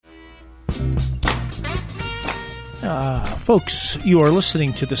Folks, you are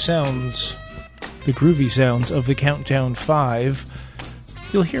listening to the groovy sounds of the Countdown 5.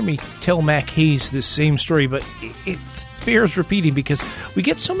 You'll hear me tell Mac Hayes this same story, but it bears repeating because we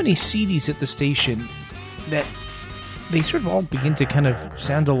get so many CDs at the station that they sort of all begin to kind of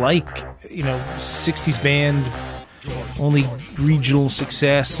sound alike. 60s band, only regional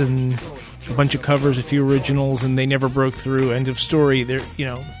success, and a bunch of covers, a few originals, and they never broke through. End of story.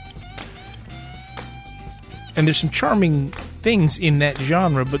 And there's some charming things in that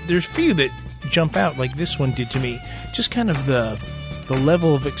genre, but there's few that jump out like this one did to me. Just kind of the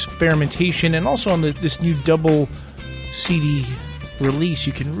level of experimentation, and also on this new double CD release,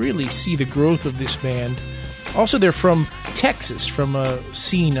 you can really see the growth of this band. Also, they're from Texas, from a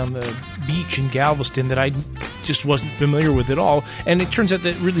scene on the beach in Galveston that I just wasn't familiar with at all, and it turns out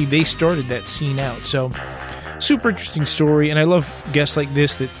that really they started that scene out. So, super interesting story, and I love guests like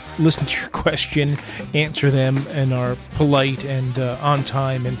this that listen to your question, answer them, and are polite and on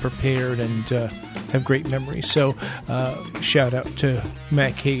time and prepared and have great memories. So, shout out to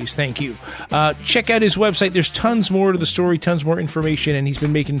Mac Hayes. Thank you. Check out his website. There's tons more to the story, tons more information, and he's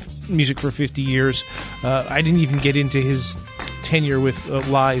been making music for 50 years. I didn't even get into his tenure with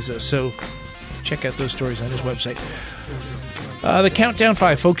Liza, so check out those stories on his website. The Countdown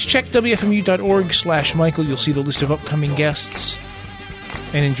 5, folks. Check WFMU.org/Michael. You'll see the list of upcoming guests.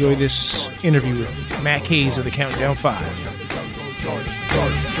 And enjoy this interview with Mac Hayes of the Countdown 5.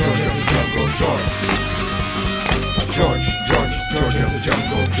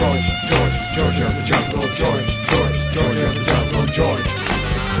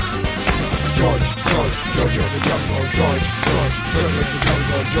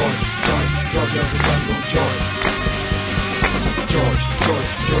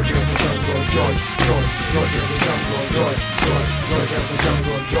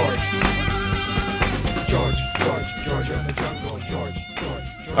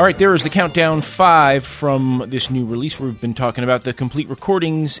 All right, there is the Countdown 5 from this new release we've been talking about, the complete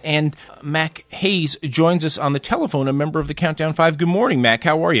recordings, and Mac Hayes joins us on the telephone, a member of the Countdown 5. Good morning, Mac.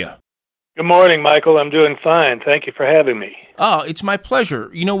 How are you? Good morning, Michael. I'm doing fine. Thank you for having me. Oh, it's my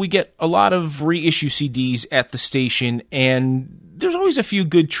pleasure. We get a lot of reissue CDs at the station, and there's always a few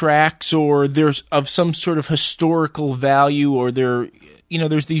good tracks, or there's of some sort of historical value, or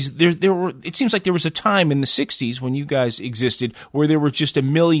it seems like there was a time in the 60s when you guys existed where there were just a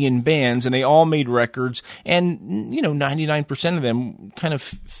million bands and they all made records, and 99% of them kind of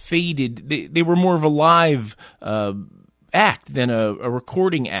faded. They were more of a live act than a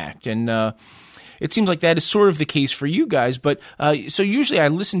recording act, and it seems like that is sort of the case for you guys. But so usually I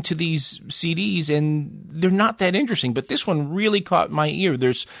listen to these CDs and they're not that interesting, but this one really caught my ear.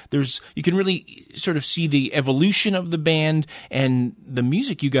 There's you can really sort of see the evolution of the band, and the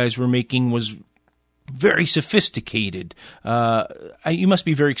music you guys were making was very sophisticated. You must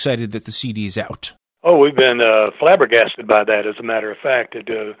be very excited that the CD is out. Oh, we've been flabbergasted by that, as a matter of fact.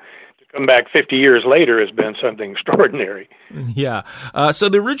 To come back 50 years later has been something extraordinary. Yeah. So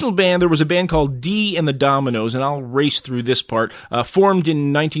the original band, there was a band called Dee and the Dominoes, and I'll race through this part. Formed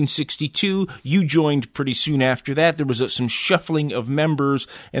in 1962. You joined pretty soon after that. There was some shuffling of members,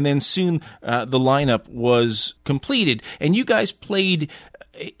 and then soon the lineup was completed. And you guys played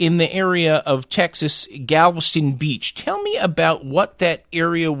in the area of Texas, Galveston Beach. Tell me about what that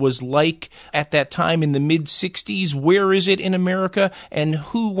area was like at that time in the mid-'60s. Where is it in America, and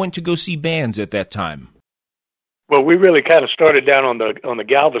who went to go see bands at that time? Well, we really kind of started down on the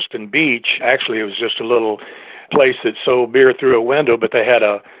Galveston Beach. Actually, it was just a little place that sold beer through a window, but they had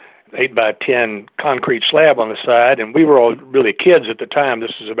a 8x10 concrete slab on the side, and we were all really kids at the time.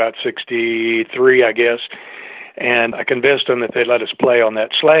 This was about 63, I guess. And I convinced them that they'd let us play on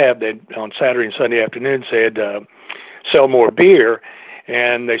that slab. They'd, on Saturday and Sunday afternoons, they'd sell more beer.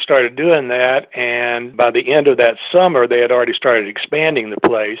 And they started doing that. And by the end of that summer, they had already started expanding the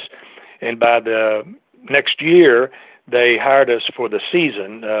place. And by the next year, they hired us for the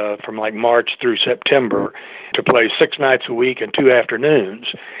season, from like March through September, to play 6 nights a week and 2 afternoons.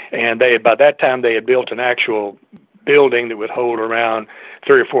 And by that time, they had built an actual building that would hold around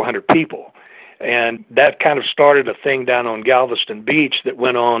 300 or 400 people. And that kind of started a thing down on Galveston Beach that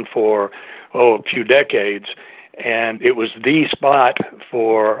went on for, a few decades. And it was the spot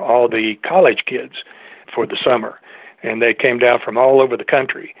for all the college kids for the summer. And they came down from all over the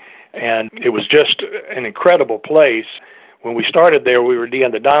country. And it was just an incredible place. When we started there, we were Dee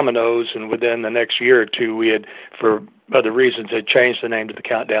and the Dominoes, and within the next year or two, we had, for other reasons, had changed the name to the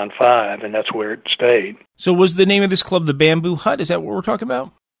Countdown 5, and that's where it stayed. So was the name of this club the Bamboo Hut? Is that what we're talking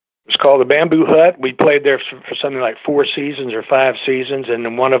about? It's called the Bamboo Hut. We played there for something like 4 seasons or 5 seasons, and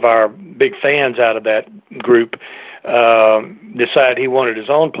then one of our big fans out of that group decided he wanted his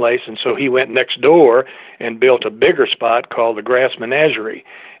own place, and so he went next door and built a bigger spot called the Grass Menagerie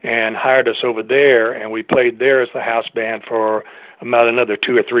and hired us over there, and we played there as the house band for about another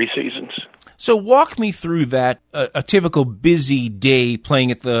 2 or 3 seasons. So walk me through that, a typical busy day playing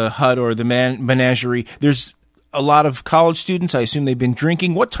at the Hut or the Menagerie. There's a lot of college students. I assume they've been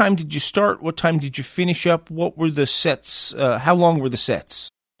drinking. What time did you start? What time did you finish up? What were the sets? How long were the sets?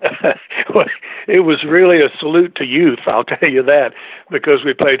 Well, it was really a salute to youth, I'll tell you that, because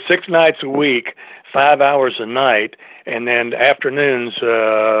we played 6 nights a week, 5 hours a night, and then afternoons,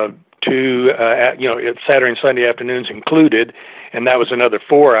 Saturday and Sunday afternoons included, and that was another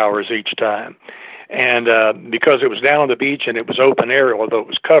 4 hours each time. And because it was down on the beach and it was open air, although it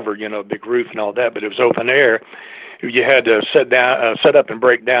was covered, big roof and all that, but it was open air, you had to set up and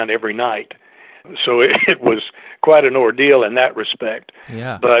break down every night. So it was quite an ordeal in that respect.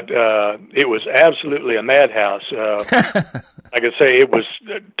 Yeah. But it was absolutely a madhouse. Like I say, it was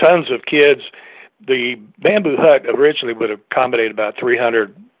tons of kids. The Bamboo Hut originally would accommodate about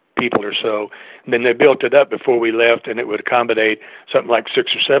 300 people or so. And then they built it up before we left, and it would accommodate something like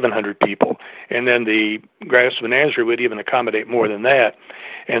 600 or 700 people. And then the Grass Menagerie would even accommodate more than that.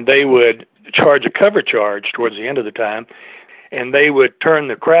 And they would charge a cover charge towards the end of the time, and they would turn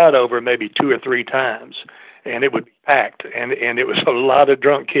the crowd over maybe 2 or 3 times, and it would be packed, and it was a lot of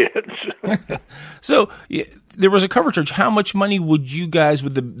drunk kids. So there was a cover charge. How much money would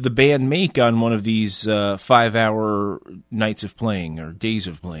the band make on one of these 5-hour nights of playing or days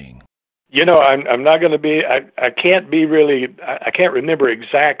of playing? I'm not going to be. I can't be really. I can't remember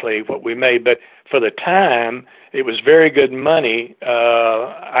exactly what we made, but for the time, it was very good money.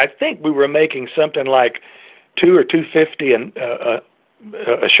 I think we were making something like $200 or $250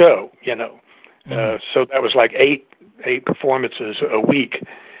 a show. So that was like eight performances a week,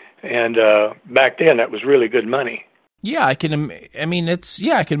 and back then that was really good money. Yeah, I can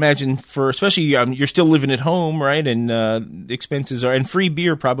imagine especially you're still living at home, right? And the expenses and free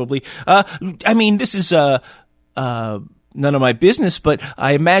beer probably. This is none of my business, but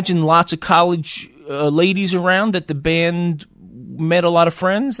I imagine lots of college ladies around that the band met a lot of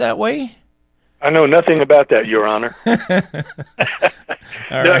friends that way. I know nothing about that, Your Honor.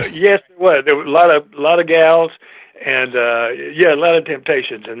 All right. Yes, there was. There were a lot of gals, and a lot of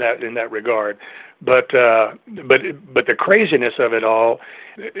temptations in that regard. But the craziness of it all,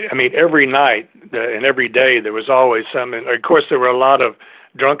 every night and every day there was always something. Of course, there were a lot of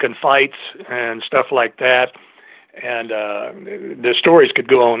drunken fights and stuff like that, and the stories could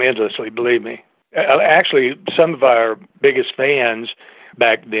go on endlessly, believe me. Actually, some of our biggest fans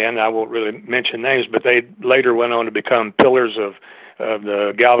back then, I won't really mention names, but they later went on to become pillars of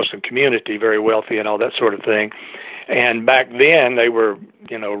the Galveston community, very wealthy and all that sort of thing. And back then, they were,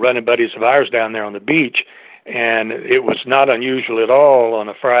 running buddies of ours down there on the beach, and it was not unusual at all on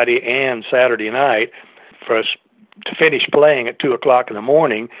a Friday and Saturday night for us to finish playing at 2 o'clock in the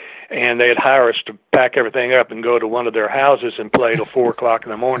morning, and they'd hire us to pack everything up and go to one of their houses and play till 4 o'clock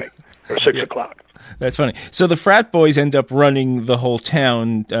in the morning or 6 o'clock. That's funny. So the frat boys end up running the whole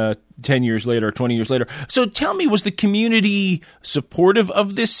town 10 years later or 20 years later. So tell me, was the community supportive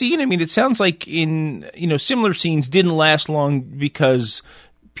of this scene? It sounds like in, similar scenes didn't last long because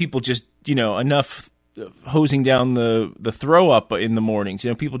people just, enough hosing down the throw up in the mornings.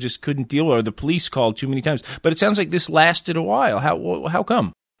 People just couldn't deal with it, or the police called too many times. But it sounds like this lasted a while. How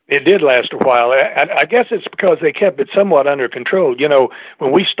come? It did last a while. I guess it's because they kept it somewhat under control.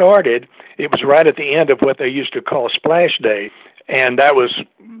 When we started, it was right at the end of what they used to call Splash Day. And that was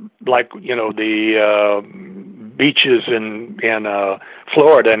like, the beaches in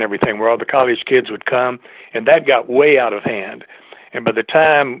Florida and everything, where all the college kids would come. And that got way out of hand. And by the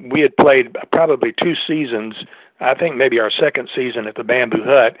time we had played probably 2 seasons, I think maybe our second season at the Bamboo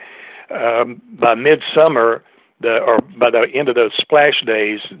Hut, by midsummer, by the end of those Splash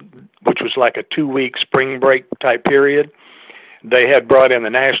Days, which was like a 2-week spring break type period, they had brought in the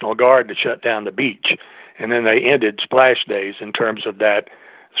National Guard to shut down the beach. And then they ended Splash Days in terms of that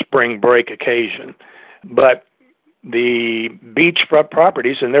spring break occasion. But the beachfront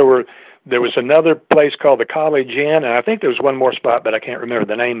properties, and there was another place called the College Inn, and I think there was one more spot, but I can't remember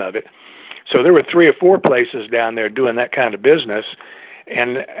the name of it. So there were 3 or 4 places down there doing that kind of business.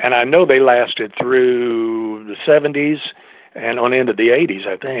 And I know they lasted through the 70s and on into the 80s,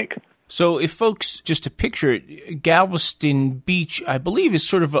 I think. So if folks, just to picture it, Galveston Beach, I believe, is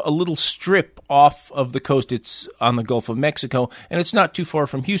sort of a little strip off of the coast. It's on the Gulf of Mexico, and it's not too far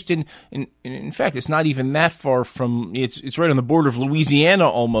from Houston. In fact, it's not even that far from, it's right on the border of Louisiana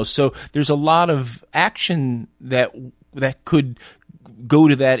almost. So there's a lot of action that could go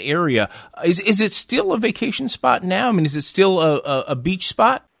to that area. Is it still a vacation spot now? I mean, is it still a beach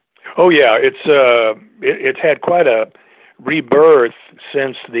spot? Oh yeah, it's had quite a rebirth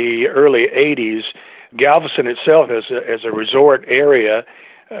since the early '80s. Galveston itself, as a resort area,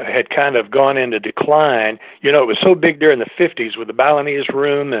 had kind of gone into decline. You know, it was so big during the '50s with the Balinese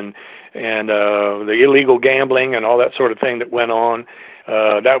Room and the illegal gambling and all that sort of thing that went on.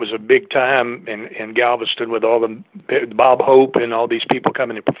 That was a big time in Galveston with all the Bob Hope and all these people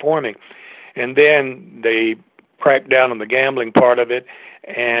coming and performing. And then they cracked down on the gambling part of it,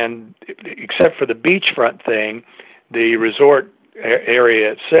 and except for the beachfront thing, the resort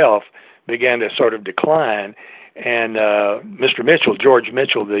area itself began to sort of decline. And Mr. Mitchell, George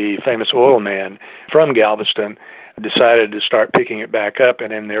Mitchell, the famous oil man from Galveston, decided to start picking it back up.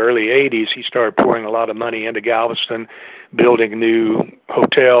 And in the early 80s, he started pouring a lot of money into Galveston, building new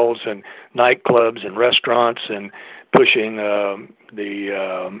hotels and nightclubs and restaurants and pushing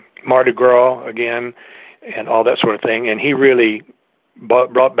the Mardi Gras again and all that sort of thing. And he really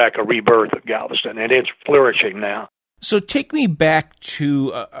brought back a rebirth of Galveston, and it's flourishing now. So take me back to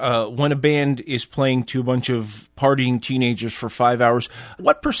when a band is playing to a bunch of partying teenagers for 5 hours.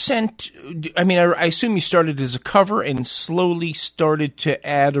 What percent, I mean, I assume you started as a cover and slowly started to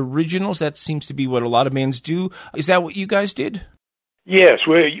add originals. That seems to be what a lot of bands do. Is that what you guys did? Yes,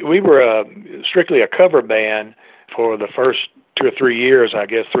 we were strictly a cover band for the first 2 or 3 years, I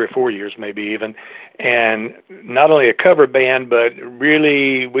guess, 3 or 4 years maybe even. And not only a cover band, but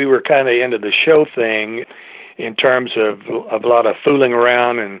really we were kind of into the show thing in terms of a lot of fooling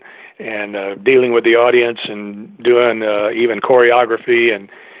around and dealing with the audience and doing even choreography and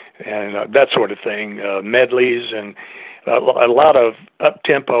that sort of thing, medleys and a lot of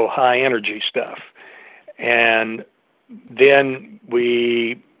up-tempo, high-energy stuff. And then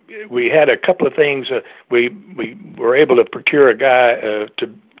we had a couple of things. We were able to procure a guy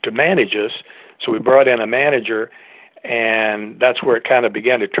to manage us, so we brought in a manager, and that's where it kind of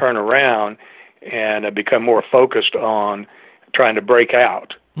began to turn around and become more focused on trying to break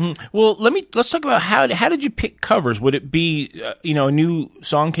out. Well, let's talk about how did you pick covers? Would it be a new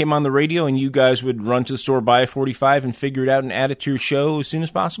song came on the radio and you guys would run to the store, buy a 45 and figure it out and add it to your show as soon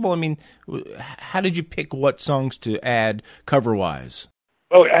as possible? I mean, how did you pick what songs to add cover wise?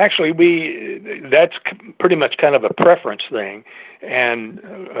 Well, actually, that's pretty much kind of a preference thing. And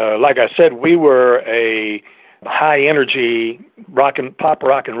like I said, we were a high energy pop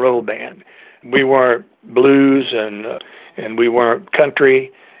rock and roll band. We weren't blues and we weren't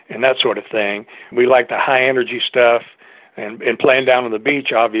country and that sort of thing. We liked the high energy stuff, and playing down on the beach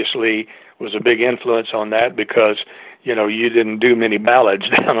obviously was a big influence on that because, you didn't do many ballads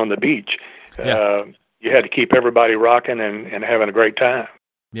down on the beach. Yeah. You had to keep everybody rocking and having a great time.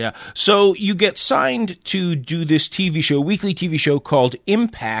 Yeah. So you get signed to do this weekly TV show called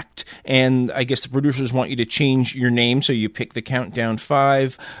Impact, and I guess the producers want you to change your name, so you pick the Countdown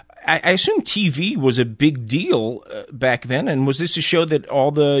 5. I assume TV was a big deal back then, and was this a show that all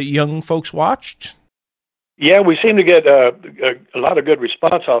the young folks watched? Yeah, we seemed to get a lot of good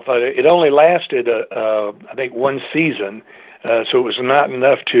response off of it. It only lasted, I think, one season, so it was not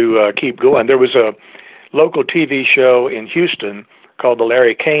enough to keep going. There was a local TV show in Houston called The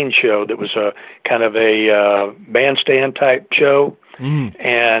Larry Kane Show that was a kind of a bandstand type show,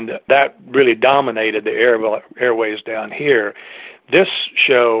 and that really dominated the airways down here. This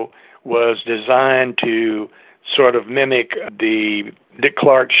show was designed to sort of mimic the Dick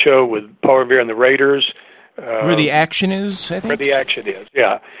Clark show with Paul Revere and the Raiders. Where the action is, I think? Where the action is,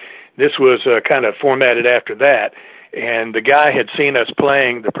 yeah. This was kind of formatted after that. And the guy had seen us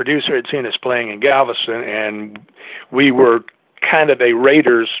playing, the producer had seen us playing in Galveston, and we were kind of a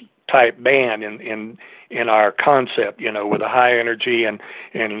Raiders-type band in our concept, with a high energy and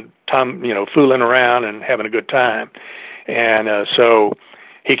time, fooling around and having a good time. And so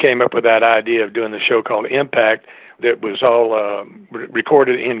he came up with that idea of doing the show called Impact that was all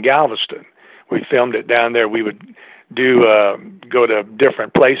recorded in Galveston. We filmed it down there. We would go to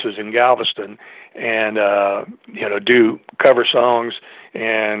different places in Galveston and, do cover songs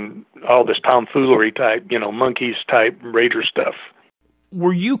and all this tomfoolery type, Monkees type Raider stuff.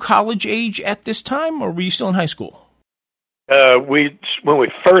 Were you college age at this time, or were you still in high school? When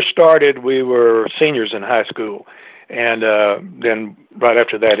we first started, we were seniors in high school. And then right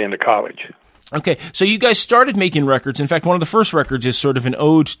after that into college. Okay, so you guys started making records. In fact, one of the first records is sort of an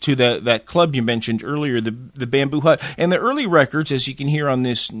ode to that club you mentioned earlier, the Bamboo Hut. And the early records, as you can hear on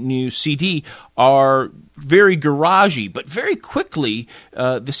this new CD, are very garagey, but very quickly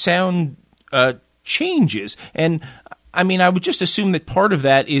the sound changes. And I mean, I would just assume that part of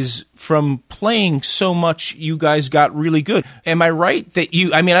that is from playing so much, you guys got really good. Am I right that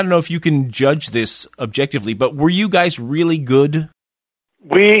I don't know if you can judge this objectively, but were you guys really good?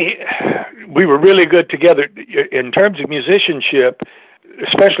 We were really good together. In terms of musicianship,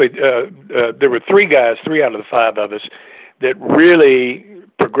 especially, there were three out of the five of us, that really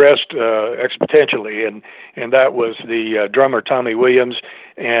progressed exponentially, and that was the drummer Tommy Williams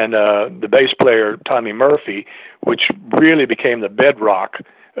and the bass player Tommy Murphy, which really became the bedrock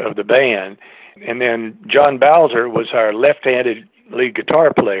of the band. And then John Bowser was our left-handed lead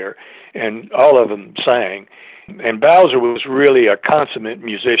guitar player, and all of them sang. And Bowser was really a consummate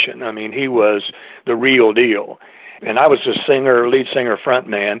musician. I mean, he was the real deal. And I was the lead singer, front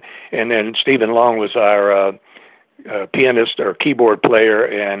man, and then Stephen Long was our pianist or keyboard player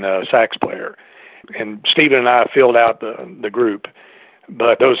and sax player. And Stephen and I filled out the group.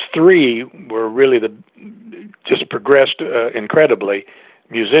 But those three were really just progressed incredibly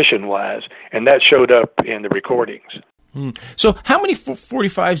musician-wise, and that showed up in the recordings. So how many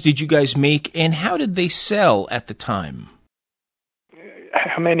 45s did you guys make, and how did they sell at the time?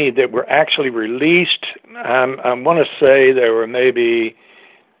 How many that were actually released? I want to say there were maybe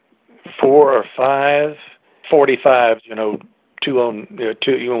 4 or 5 45s, two on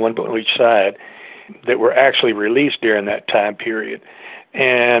one on each side, that were actually released during that time period.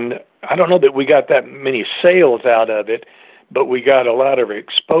 And I don't know that we got that many sales out of it, but we got a lot of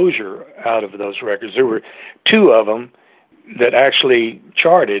exposure out of those records. There were 2 of them that actually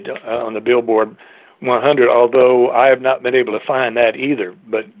charted on the Billboard 100, although I have not been able to find that either.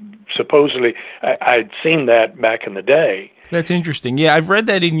 But supposedly I'd seen that back in the day. That's interesting. Yeah, I've read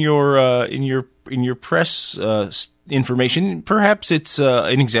that in your press information. Perhaps it's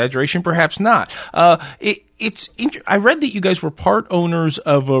an exaggeration, perhaps not. I read that you guys were part owners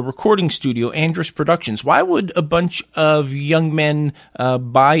of a recording studio, Andrus Productions. Why would a bunch of young men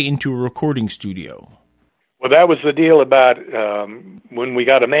buy into a recording studio? Well, that was the deal about when we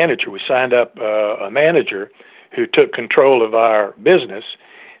got a manager. We signed up a manager who took control of our business,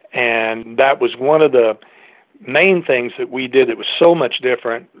 and that was one of the main things that we did that was so much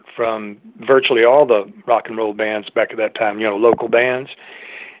different from virtually all the rock and roll bands back at that time, local bands.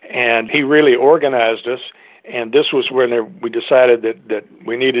 And he really organized us, and this was when we decided that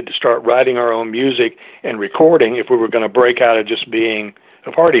we needed to start writing our own music and recording if we were going to break out of just being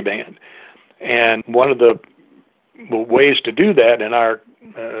a party band. And one of the ways to do that in our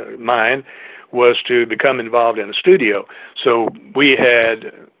mind was to become involved in a studio. So we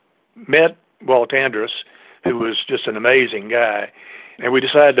had met Walt Andrus, who was just an amazing guy, and we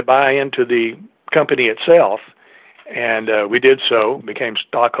decided to buy into the company itself, and we did so, became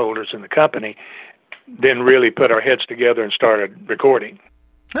stockholders in the company, then really put our heads together and started recording.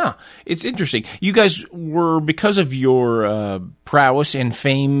 It's interesting. You guys were, because of your prowess and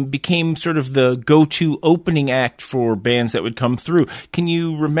fame, became sort of the go-to opening act for bands that would come through. Can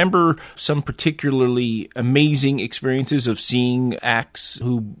you remember some particularly amazing experiences of seeing acts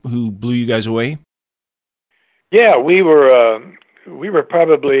who blew you guys away? Yeah, we were the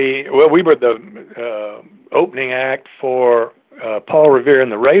opening act for Paul Revere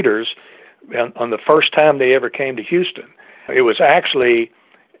and the Raiders on the first time they ever came to Houston. It was actually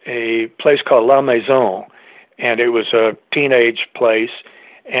a place called La Maison, and it was a teenage place,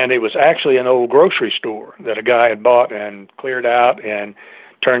 and it was actually an old grocery store that a guy had bought and cleared out and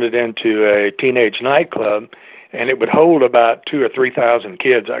turned it into a teenage nightclub, and it would hold about 2,000 or 3,000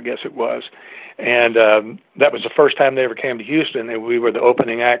 kids, I guess it was. And that was the first time they ever came to Houston, and we were the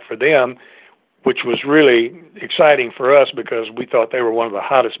opening act for them, which was really exciting for us because we thought they were one of the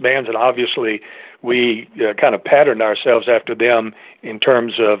hottest bands, and obviously we kind of patterned ourselves after them in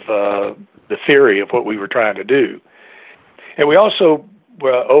terms of the theory of what we were trying to do. And we also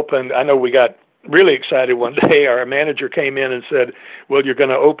opened, I know we got really excited one day. Our manager came in and said, well, you're going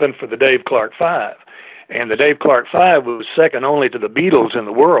to open for the Dave Clark Five. And the Dave Clark Five was second only to the Beatles in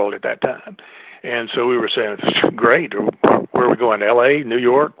the world at that time. And so we were saying, great, where are we going, L.A., New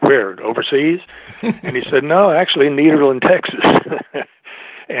York, where, overseas? And he said, no, actually, Nederland, Texas.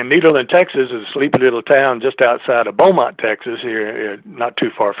 And Nederland, Texas is a sleepy little town just outside of Beaumont, Texas, here, not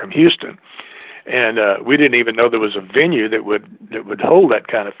too far from Houston. And we didn't even know there was a venue that would hold that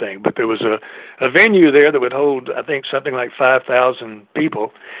kind of thing. But there was a venue there that would hold, I think, something like 5,000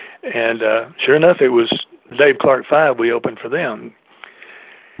 people. And sure enough, it was Dave Clark Five. We opened for them.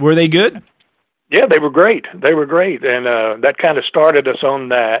 Were they good? Yeah, they were great. They were great. And that kind of started us on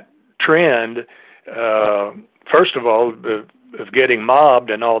that trend, first of all, of getting mobbed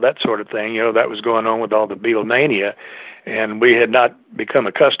and all that sort of thing. That was going on with all the Beatlemania. And we had not become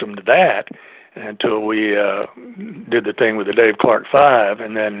accustomed to that. until we did the thing with the Dave Clark Five,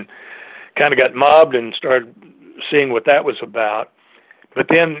 and then kind of got mobbed and started seeing what that was about. But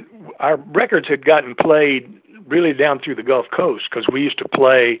then our records had gotten played really down through the Gulf Coast, because we used to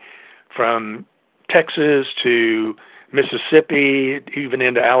play from Texas to Mississippi, even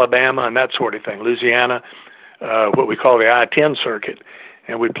into Alabama and that sort of thing, Louisiana, what we call the I-10 circuit.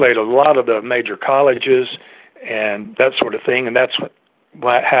 And we played a lot of the major colleges and that sort of thing, and that's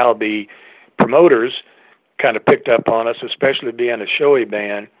how the promoters kind of picked up on us, especially being a showy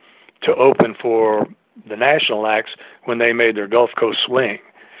band, to open for the national acts when they made their Gulf Coast swing,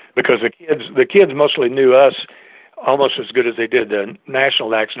 because the kids mostly knew us almost as good as they did the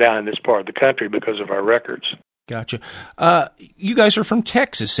national acts down in this part of the country because of our records. Gotcha. You guys are from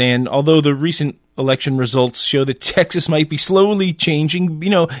Texas, and although the recent election results show that Texas might be slowly changing,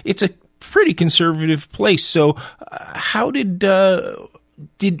 it's a pretty conservative place. So how were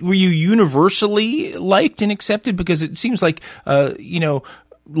you universally liked and accepted? Because it seems like,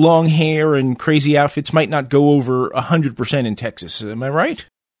 long hair and crazy outfits might not go over 100% in Texas. Am I right?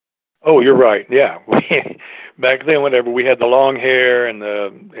 Oh, you're right. Yeah. Back then, whenever we had the long hair and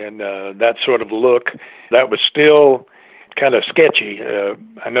that sort of look, that was still kind of sketchy.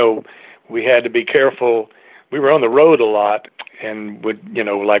 I know we had to be careful. We were on the road a lot and would,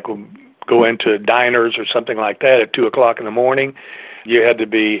 go into diners or something like that at 2:00 in the morning. You had to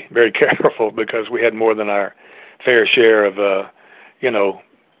be very careful because we had more than our fair share of,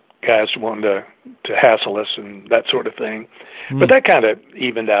 guys wanting to hassle us and that sort of thing. But that kind of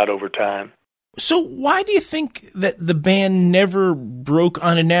evened out over time. So why do you think that the band never broke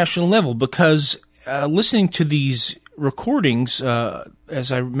on a national level? Because listening to these recordings,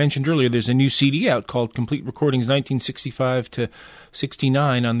 as I mentioned earlier, there's a new CD out called Complete Recordings 1965 to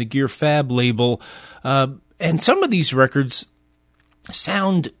 69 on the Gear Fab label. And some of these records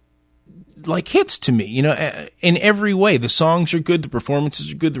sound like hits to me, in every way. The songs are good, the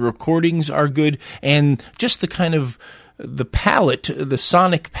performances are good, the recordings are good, and just the kind of the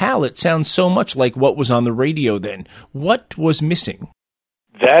sonic palette sounds so much like what was on the radio then. What was missing?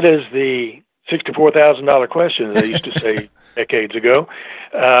 That is the $64,000 question, as they used to say decades ago.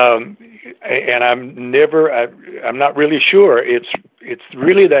 And I'm not really sure. It's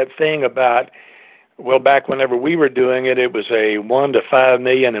really that thing about, well, back whenever we were doing it, it was a 1 to 5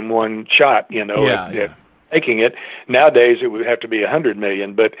 million in one shot, making it. Nowadays, it would have to be 100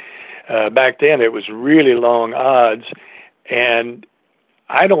 million. But back then, it was really long odds. And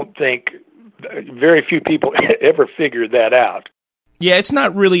I don't think very few people ever figured that out. Yeah, it's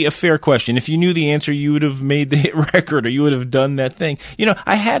not really a fair question. If you knew the answer, you would have made the hit record, or you would have done that thing.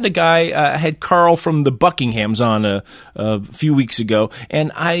 I had a guy, I had Carl from the Buckinghams on a few weeks ago,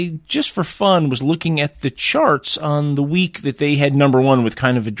 and I, just for fun, was looking at the charts on the week that they had number one with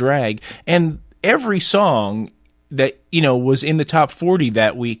Kind of a Drag, and every song that, was in the top 40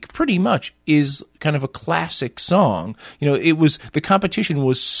 that week pretty much is kind of a classic song. The competition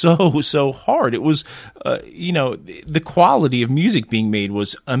was so hard. It was, the quality of music being made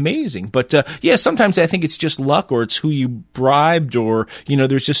was amazing. But, sometimes I think it's just luck, or it's who you bribed, or,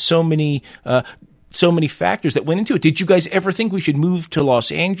 there's just so many factors that went into it. Did you guys ever think we should move to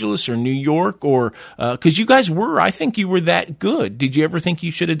Los Angeles or New York, or, cause you guys I think you were that good. Did you ever think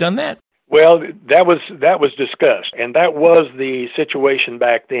you should have done that? Well, that was discussed, and that was the situation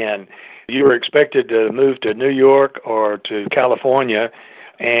back then. You were expected to move to New York or to California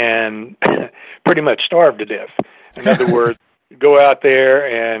and pretty much starve to death. In other words, go out there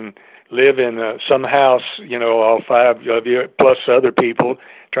and live in some house, all five of you plus other people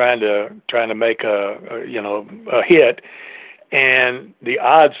trying to make a hit, and the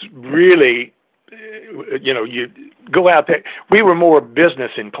odds really. You go out there. We were more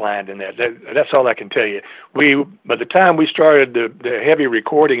business inclined in that. That's all I can tell you. By the time we started the heavy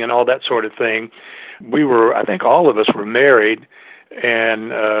recording and all that sort of thing, I think all of us were married,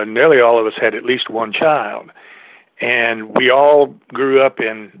 and nearly all of us had at least one child. And we all grew up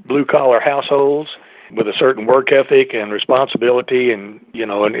in blue-collar households with a certain work ethic and responsibility and,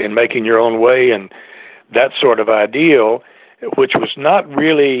 in making your own way and that sort of ideal, which was not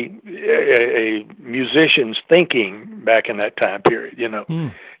really a musician's thinking back in that time period,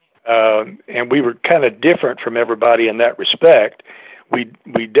 and we were kind of different from everybody in that respect.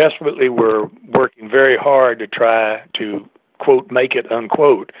 We desperately were working very hard to try to, quote, make it,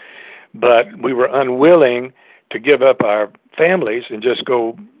 unquote, but we were unwilling to give up our families and just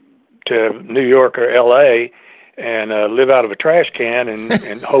go to New York or L.A. and live out of a trash can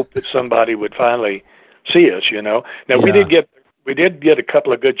and hope that somebody would finally see us, Now, yeah. We did get a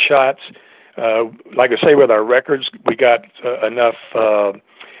couple of good shots. Like I say, with our records, we got enough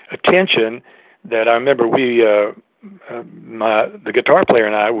attention that I remember the guitar player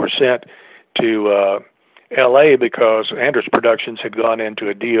and I were sent to L.A. because Andrus Productions had gone into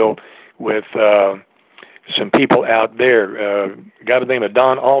a deal with some people out there. A guy by the name of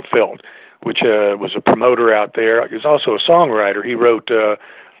Don Altfeld, which was a promoter out there. He was also a songwriter. He wrote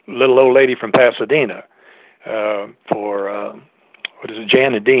Little Old Lady from Pasadena for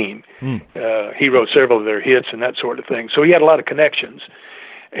Jan and Dean. He wrote several of their hits and that sort of thing. So he had a lot of connections.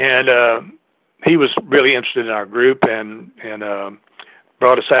 And he was really interested in our group and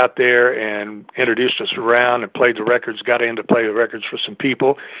brought us out there and introduced us around and played the records, got in to play the records for some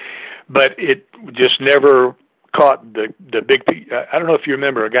people. But it just never caught the big. I don't know if you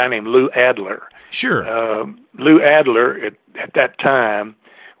remember a guy named Lou Adler. Sure. Lou Adler at that time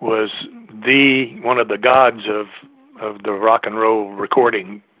was one of the gods of the rock and roll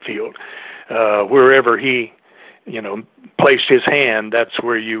recording field. Wherever he, placed his hand, that's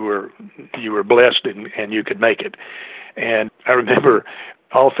where you were blessed and you could make it. And I remember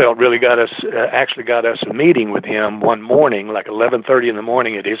Altfeld really got us a meeting with him one morning, like 11:30 in the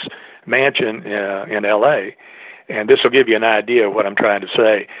morning at his mansion in L.A. And this will give you an idea of what I'm trying to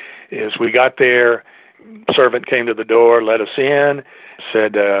say. Is we got there, servant came to the door, let us in,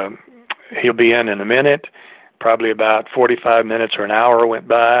 said he'll be in a minute. Probably about 45 minutes or an hour went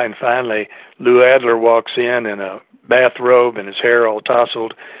by, and finally Lou Adler walks in a bathrobe and his hair all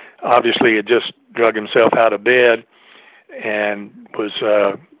tousled. Obviously, had just drug himself out of bed and was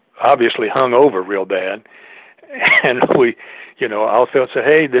obviously hung over real bad. And we, Altfeld said,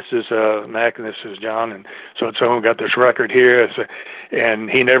 "Hey, this is Mac and this is John, and so we got this record here." And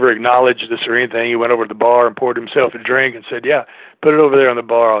he never acknowledged us or anything. He went over to the bar and poured himself a drink and said, "Yeah, put it over there on the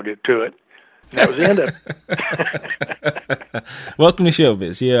bar. I'll get to it." That was the end of it. Welcome to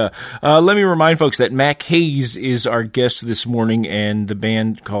Showbiz. Yeah. Let me remind folks that Mac Hayes is our guest this morning, and the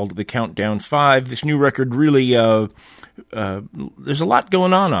band called The Countdown 5. This new record really, there's a lot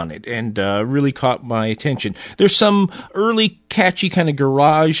going on it, and really caught my attention. There's some early catchy kind of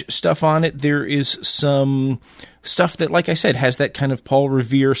garage stuff on it. There is some stuff that, like I said, has that kind of Paul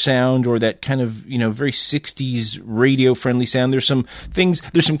Revere sound, or that kind of, very 60s radio-friendly sound. There's some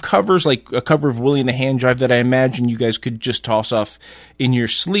covers, like a cover of Willie and the Hand Jive that I imagine you guys could just toss off in your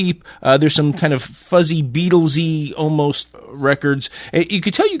sleep. There's some kind of fuzzy, Beatlesy almost records. You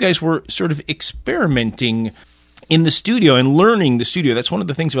could tell you guys were sort of experimenting in the studio and learning the studio. That's one of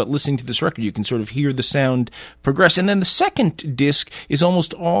the things about listening to this record. You can sort of hear the sound progress. And then the second disc is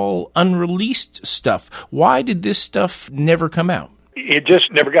almost all unreleased stuff. Why did this stuff never come out? It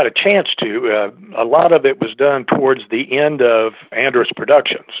just never got a chance to. A lot of it was done towards the end of Andrus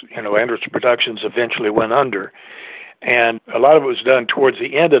Productions. Andrus Productions eventually went under. And a lot of it was done towards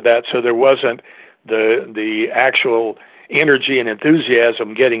the end of that, so there wasn't the actual energy and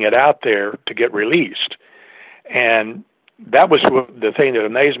enthusiasm getting it out there to get released. And that was the thing that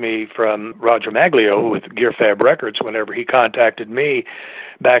amazed me from Roger Maglio with Gear Fab Records whenever he contacted me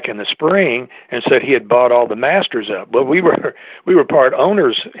back in the spring and said he had bought all the masters up. Well, we were part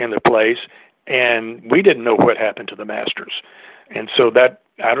owners in the place, and we didn't know what happened to the masters. And so that,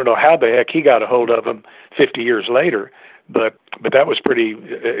 I don't know how the heck he got a hold of them 50 years later, but that was pretty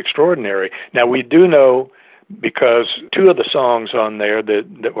extraordinary. Now, we do know, because two of the songs on there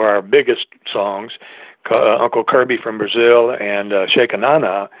that were our biggest songs, Uncle Kirby from Brazil and Shake a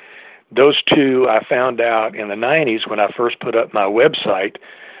Nana, those two I found out in the 90s when I first put up my website.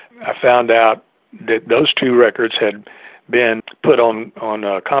 I found out that those two records had been put on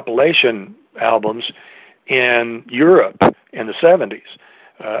compilation albums in Europe in the 70s.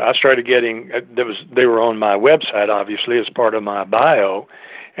 I started getting, they were on my website, obviously, as part of my bio,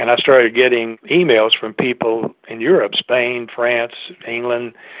 and I started getting emails from people in Europe, Spain, France,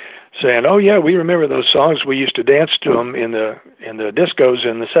 England, saying, "Oh yeah, we remember those songs. We used to dance to them in the discos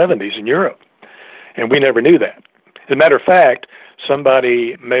in the 70s in Europe," and we never knew that. As a matter of fact,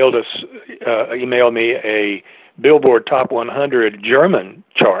 somebody emailed me a Billboard Top 100 German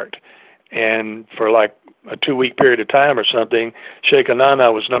chart, and for like a 2-week period of time or something, Shake a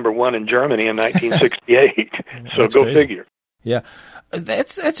Nana was number 1 in Germany in 1968. So go crazy. Figure. Yeah,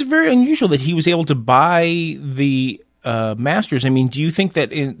 that's very unusual that he was able to buy the masters. I mean, do you think that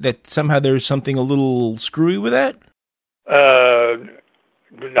that somehow there's something a little screwy with that?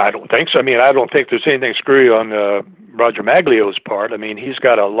 I don't think so. I mean, I don't think there's anything screwy on Roger Maglio's part. I mean, he's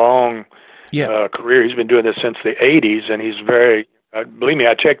got a long career. He's been doing this since the 80s, and he's very, believe me,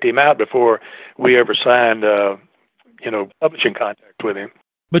 I checked him out before we ever signed, publishing contract with him.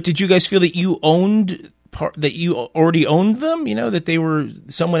 But did you guys feel that you owned that you already owned them? That they were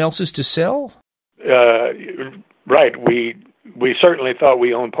someone else's to sell? Right. We certainly thought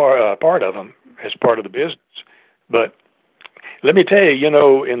we owned part of them, as part of the business. But let me tell you, you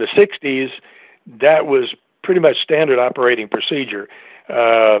know, in the 60s, that was pretty much standard operating procedure.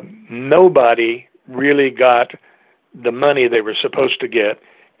 Nobody really got the money they were supposed to get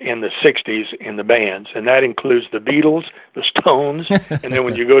in the 60s in the bands, and that includes the Beatles, the Stones, and then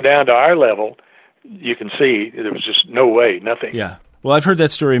when you go down to our level, you can see there was just no way, nothing. Yeah. Well, I've heard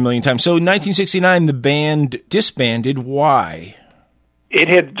that story a million times. So in 1969, the band disbanded. Why? It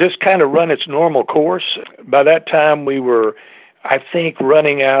had just kind of run its normal course. By that time, we were, I think,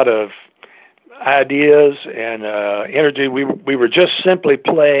 running out of ideas and energy. We were just simply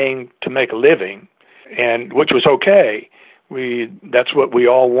playing to make a living, and which was okay. That's what we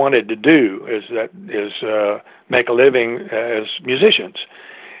all wanted to do, is make a living as musicians,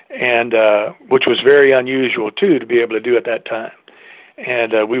 and which was very unusual too to be able to do at that time.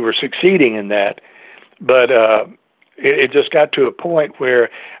 And we were succeeding in that, but it just got to a point where,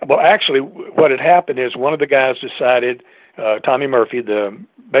 well, actually, what had happened is one of the guys decided, Tommy Murphy, the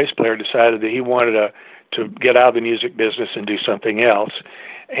bass player, decided that he wanted to get out of the music business and do something else,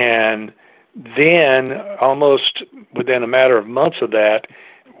 and then, almost within a matter of months of that,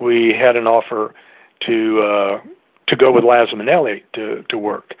 we had an offer to go with Liza Minnelli to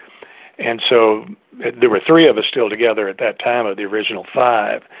work. And so there were three of us still together at that time of the original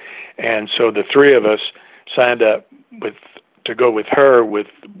five. And so the three of us signed up to go with her with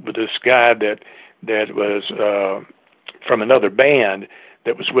this guy that was from another band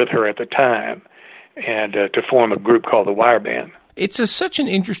that was with her at the time, and to form a group called the Wire Band. It's such an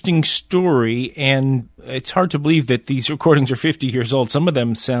interesting story, and it's hard to believe that these recordings are 50 years old. Some of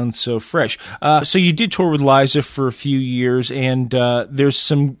them sound so fresh. So you did tour with Liza for a few years, and there's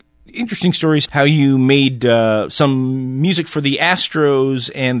some interesting stories how you made some music for the Astros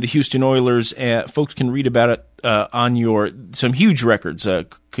and the Houston Oilers. Folks can read about it on some huge records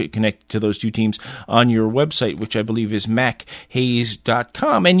connected to those two teams on your website, which I believe is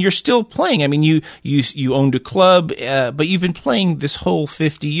MacHayes.com. And you're still playing. I mean, you owned a club, but you've been playing this whole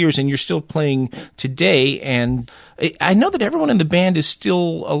 50 years, and you're still playing today. And I know that everyone in the band is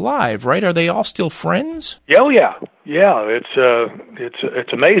still alive, right? Are they all still friends? Oh yeah.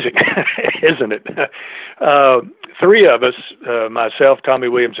 It's amazing, isn't it? Three of us, myself, Tommy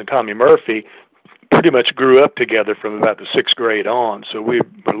Williams, and Tommy Murphy, pretty much grew up together from about the sixth grade on, so we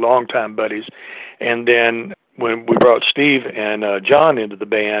were longtime buddies. And then when we brought Steve and John into the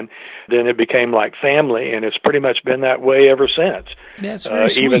band, then it became like family, and it's pretty much been that way ever since. That's very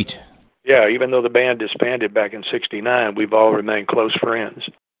sweet. Even though the band disbanded back in '69, we've all remained close friends.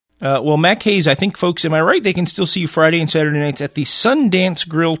 Well, Mac Hayes, I think, folks, am I right? They can still see you Friday and Saturday nights at the Sundance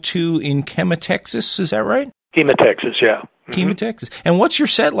Grill 2 in Kemah, Texas. Is that right? Kemah, Texas, yeah. Kemah, Texas. And what's your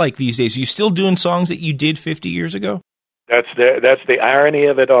set like these days? Are you still doing songs that you did 50 years ago? That's the irony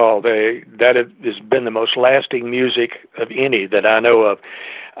of it all. That has been the most lasting music of any that I know of.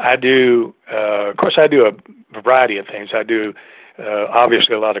 I do, of course, I do a variety of things. I do,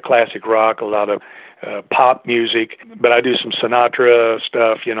 obviously, a lot of classic rock, a lot of pop music, but I do some Sinatra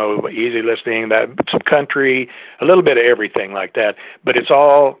stuff, easy listening, some country, a little bit of everything like that. But it's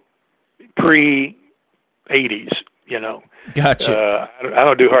all pre-'80s, Gotcha. I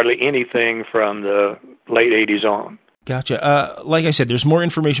don't do hardly anything from the late 80s on. Gotcha. Like I said, there's more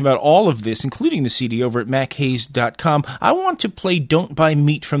information about all of this, including the CD, over at MacHayes.com. I want to play Don't Buy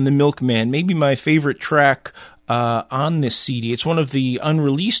Meat from the Milkman, maybe my favorite track on this CD. It's one of the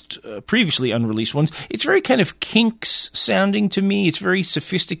previously unreleased ones. It's very kind of Kinks sounding to me. It's very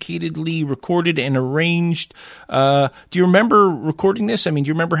sophisticatedly recorded and arranged. Do you remember recording this? I mean, do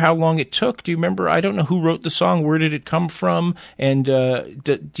you remember how long it took? Do you remember? I don't know who wrote the song. Where did it come from? And are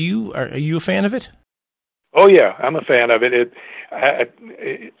you a fan of it? Oh yeah, I'm a fan of it.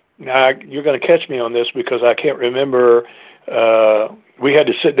 Now you're going to catch me on this because I can't remember. We had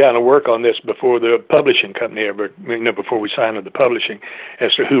to sit down and work on this before the publishing company before we signed on the publishing,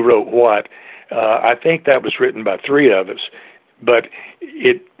 as to who wrote what. I think that was written by three of us, but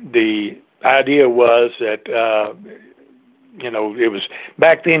the idea was that it was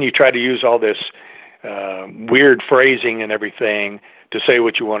back then. You tried to use all this weird phrasing and everything to say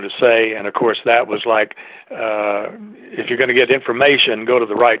what you wanted to say, and of course that was like, if you're going to get information, go to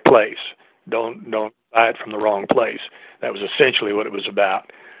the right place. Don't buy it from the wrong place. That was essentially what it was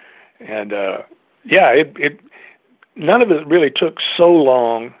about. And none of it really took so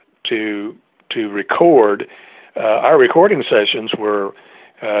long to record. Our recording sessions were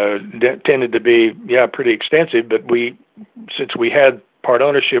tended to be pretty extensive, but since we had part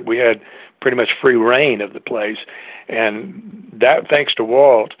ownership, we had pretty much free reign of the place, and that, thanks to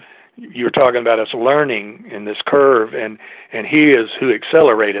Walt, you were talking about us learning in this curve, and he is who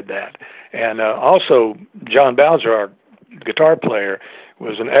accelerated that. And also, John Bowser, our guitar player,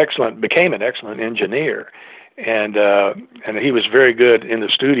 became an excellent engineer, and he was very good in the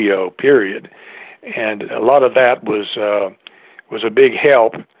studio. Period. And a lot of that was a big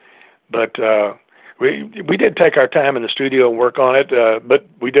help, but we did take our time in the studio and work on it. But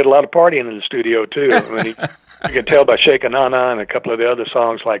we did a lot of partying in the studio too. I mean, you can tell by Shake a Na-Na and a couple of the other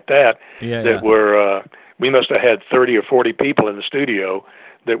songs like that were we must have had 30 or 40 people in the studio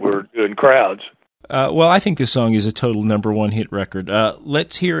that were doing crowds. Well, I think this song is a total #1 hit record.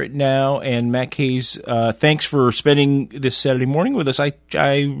 Let's hear it now. And Mac Hayes, thanks for spending this Saturday morning with us. I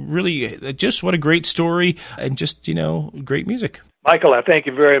really, just what a great story and just, great music. Michael, I thank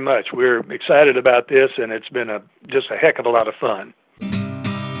you very much. We're excited about this, and it's been just a heck of a lot of fun.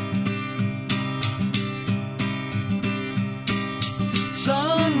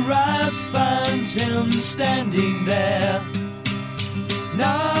 Sunrise finds him standing there,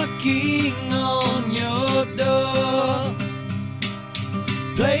 knocking on your door.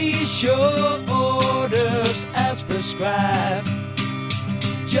 Place your orders as prescribed,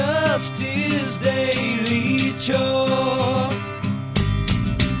 just his daily chore.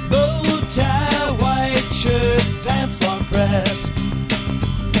 Bow tie, white shirt, pants on press,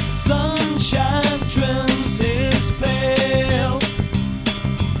 sunshine trims his pail.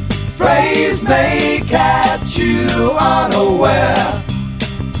 Phrase may catch you unaware,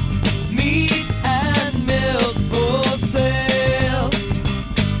 meat and milk for sale.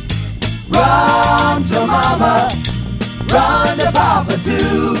 Run to mama, run to papa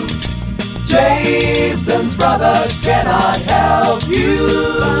too. Jason's brother cannot help you.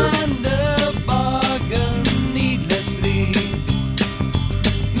 Find a bargain needlessly.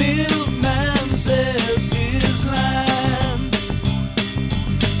 Milkman says his land.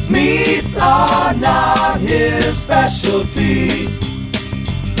 Meats are not his specialty.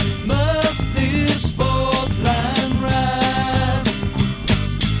 Must this fourth line rhyme?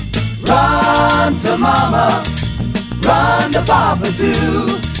 Run to mama, run to papa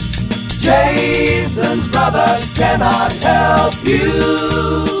too. Jason's brother cannot help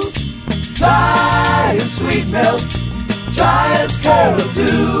you. Try his sweet milk, try his curdle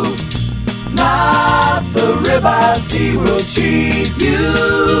too. Not the ribeyes, he will cheat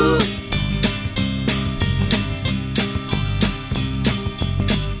you.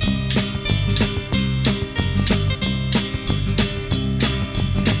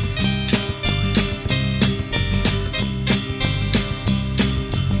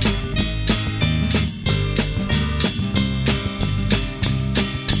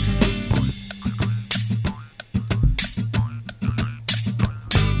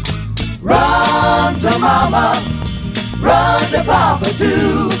 Run to mama, run to papa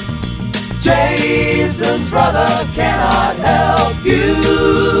too. Jason's brother cannot help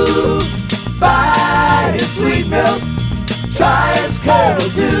you. Buy his sweet milk, try his curdle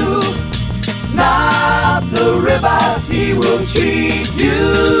too. Not the ribeyes, he will cheat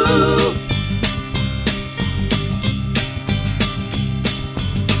you.